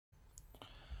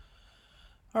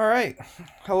All right.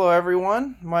 Hello,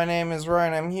 everyone. My name is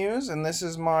Ryan M. Hughes, and this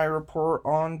is my report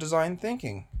on design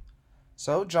thinking.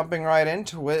 So, jumping right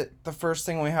into it, the first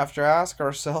thing we have to ask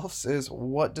ourselves is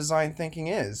what design thinking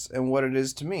is and what it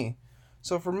is to me.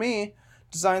 So, for me,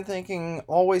 design thinking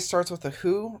always starts with a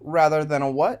who rather than a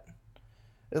what.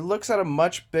 It looks at a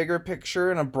much bigger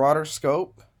picture and a broader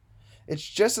scope. It's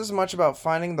just as much about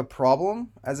finding the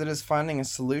problem as it is finding a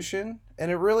solution, and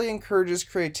it really encourages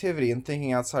creativity and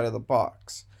thinking outside of the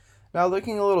box. Now,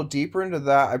 looking a little deeper into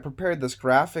that, I prepared this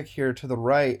graphic here to the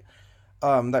right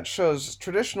that shows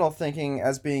traditional thinking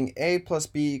as being A plus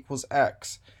B equals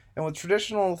X. And with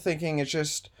traditional thinking, it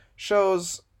just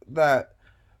shows that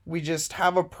we just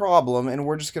have a problem and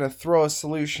we're just going to throw a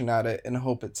solution at it and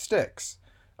hope it sticks.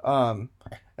 Um,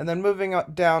 and then moving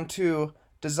down to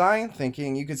design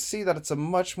thinking, you can see that it's a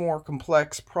much more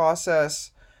complex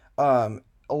process, a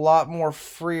lot more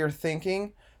freer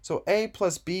thinking. So A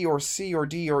plus B or C or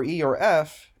D or E or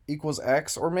F equals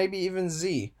X or maybe even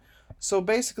Z. So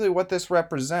basically, what this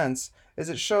represents is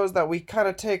it shows that we kind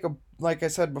of take a, like I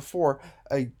said before,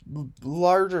 a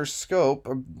larger scope.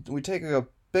 We take a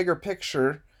bigger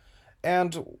picture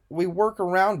and we work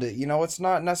around it. It's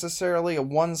not necessarily a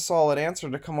one solid answer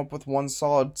to come up with one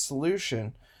solid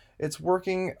solution. It's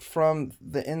working from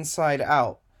the inside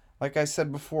out. Like I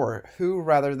said before, who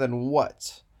rather than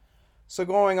what. So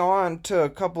going on to a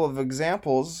couple of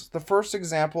examples, the first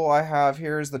example I have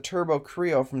here is the Turbo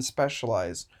Creo from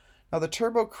Specialized. Now the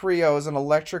Turbo Creo is an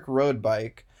electric road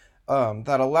bike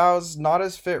that allows not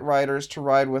as fit riders to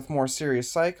ride with more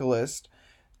serious cyclists,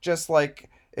 just like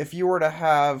if you were to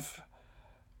have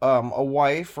a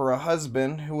wife or a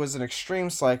husband who was an extreme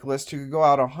cyclist who could go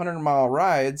out 100-mile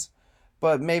rides,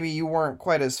 but maybe you weren't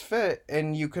quite as fit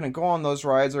and you couldn't go on those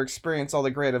rides or experience all the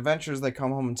great adventures they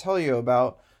come home and tell you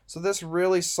about. So this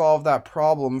really solved that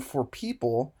problem for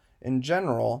people in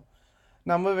general.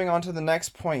 Now, moving on to the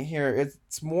next point here,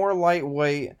 it's more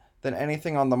lightweight than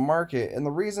anything on the market. And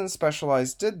the reason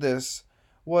Specialized did this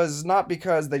was not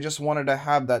because they just wanted to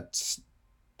have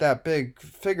that big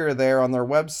figure there on their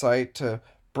website to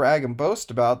brag and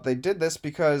boast about. They did this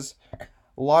because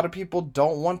a lot of people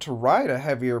don't want to ride a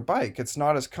heavier bike. It's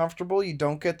not as comfortable. You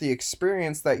don't get the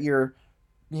experience that your,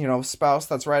 spouse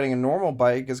that's riding a normal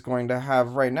bike is going to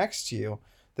have right next to you.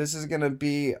 This is going to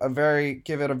be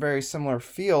give it a very similar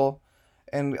feel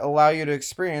and allow you to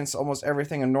experience almost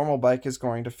everything a normal bike is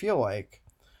going to feel like.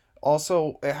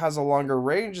 Also, it has a longer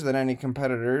range than any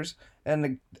competitors.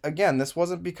 And again, this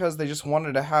wasn't because they just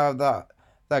wanted to have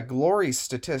that glory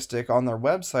statistic on their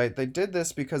website. They did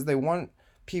this because they want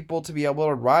people to be able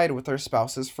to ride with their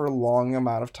spouses for a long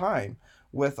amount of time.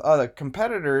 With other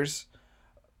competitors'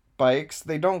 bikes,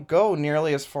 they don't go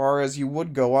nearly as far as you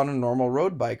would go on a normal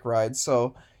road bike ride.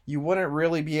 So you wouldn't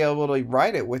really be able to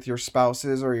ride it with your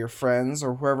spouses or your friends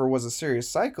or whoever was a serious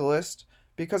cyclist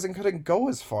because it couldn't go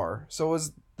as far. So it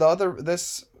was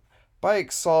this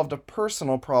bike solved a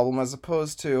personal problem as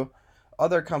opposed to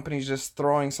other companies just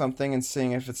throwing something and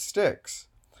seeing if it sticks.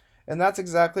 And that's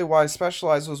exactly why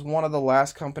Specialized was one of the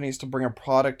last companies to bring a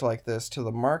product like this to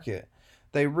the market.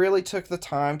 They really took the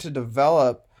time to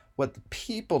develop what the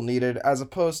people needed as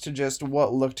opposed to just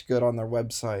what looked good on their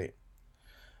website.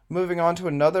 Moving on to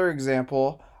another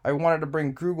example, I wanted to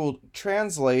bring Google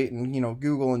Translate and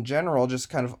Google in general just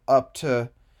kind of up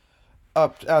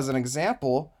as an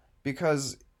example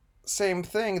because same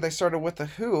thing, they started with the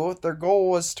who. Their goal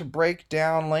was to break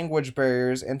down language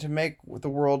barriers and to make the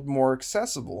world more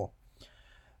accessible.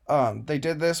 They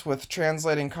did this with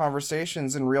translating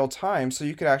conversations in real time, so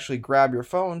you could actually grab your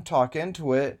phone, talk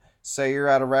into it. Say you're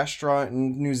at a restaurant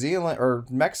in New Zealand or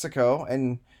Mexico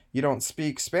and you don't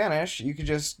speak Spanish, you could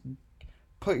just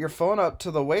put your phone up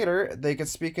to the waiter. They could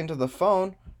speak into the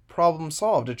phone. Problem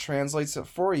solved. It translates it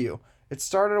for you. It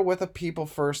started with a people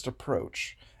first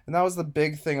approach. And that was the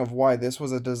big thing of why this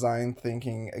was a design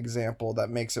thinking example that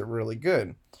makes it really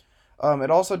good. It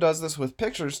also does this with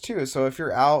pictures too. So if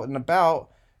you're out and about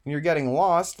and you're getting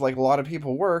lost, like a lot of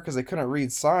people were because they couldn't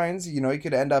read signs, you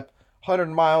could end up 100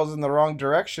 miles in the wrong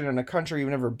direction in a country you've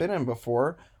never been in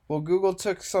before. Well, Google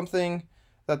took something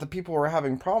that the people were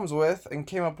having problems with and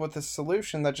came up with a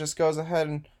solution that just goes ahead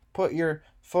and put your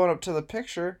phone up to the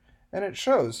picture and it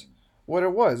shows what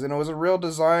it was. And it was a real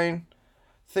design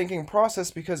thinking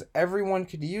process because everyone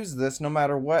could use this no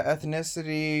matter what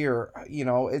ethnicity or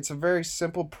it's a very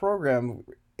simple program.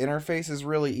 Interface is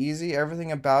really easy.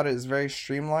 Everything about it is very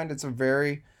streamlined. It's a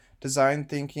very design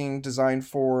thinking, design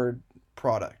forward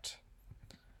product.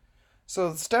 So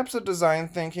the steps of design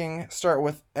thinking start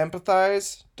with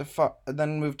empathize,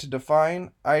 then move to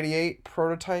define, ideate,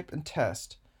 prototype, and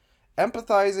test.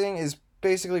 Empathizing is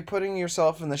basically putting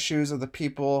yourself in the shoes of the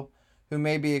people who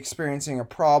may be experiencing a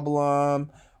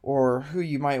problem or who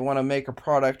you might want to make a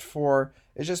product for.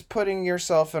 It's just putting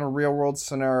yourself in a real world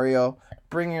scenario,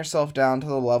 bringing yourself down to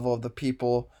the level of the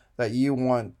people that you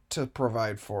want to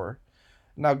provide for.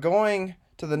 Now, going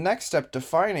to the next step,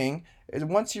 defining, is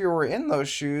once you were in those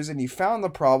shoes and you found the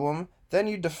problem, then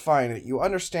you define it. You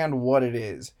understand what it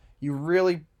is. You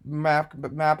really map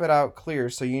it out clear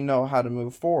so you know how to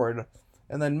move forward.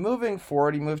 And then moving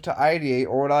forward, you move to ideate,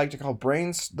 or what I like to call the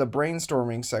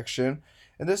brainstorming section.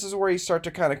 And this is where you start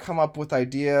to kind of come up with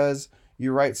ideas.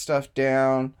 You write stuff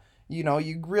down.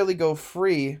 You really go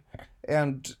free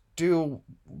and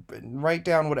write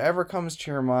down whatever comes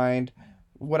to your mind,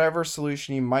 whatever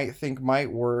solution you might think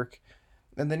might work.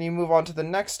 And then you move on to the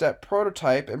next step,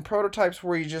 prototype. And prototype's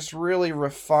where you just really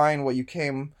refine what you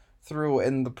came through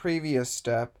in the previous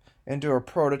step into a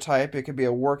prototype. It could be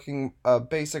a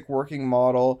basic working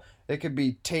model. It could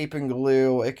be tape and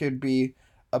glue. It could be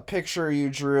a picture you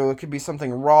drew. It could be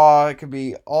something raw. It could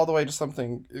be all the way to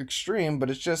something extreme, but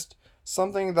it's just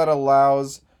something that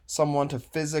allows someone to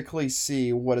physically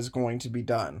see what is going to be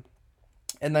done.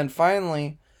 And then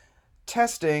finally,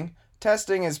 testing.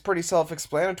 Testing is pretty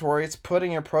self-explanatory. It's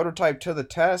putting your prototype to the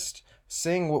test,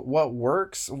 seeing what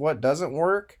works, what doesn't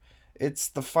work. It's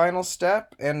the final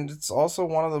step, and it's also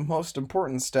one of the most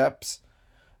important steps.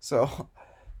 So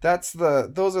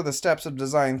those are the steps of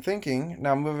design thinking.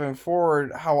 Now moving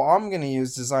forward, how I'm going to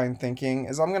use design thinking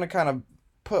is I'm going to kind of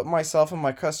put myself in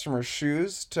my customer's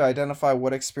shoes to identify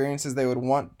what experiences they would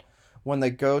want when they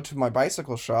go to my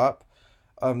bicycle shop.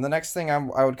 The next thing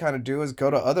I would kind of do is go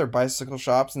to other bicycle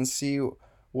shops and see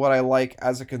what I like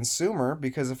as a consumer,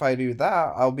 because if I do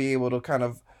that, I'll be able to kind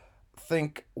of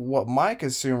think what my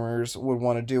consumers would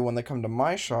want to do when they come to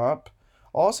my shop.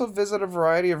 I'll also visit a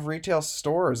variety of retail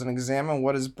stores and examine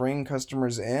what is bringing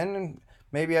customers in, and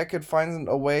maybe I could find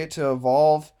a way to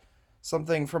evolve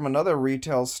something from another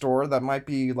retail store that might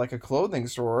be like a clothing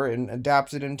store and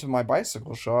adapt it into my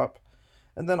bicycle shop.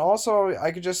 And then also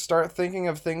I could just start thinking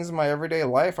of things in my everyday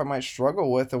life I might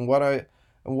struggle with and what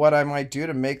I might do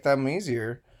to make them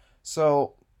easier.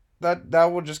 So that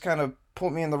will just kind of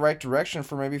put me in the right direction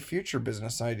for maybe future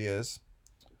business ideas.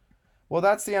 Well,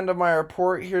 that's the end of my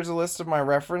report. Here's a list of my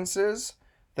references.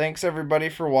 Thanks everybody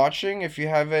for watching. If you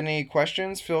have any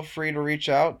questions, feel free to reach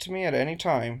out to me at any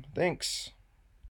time. Thanks.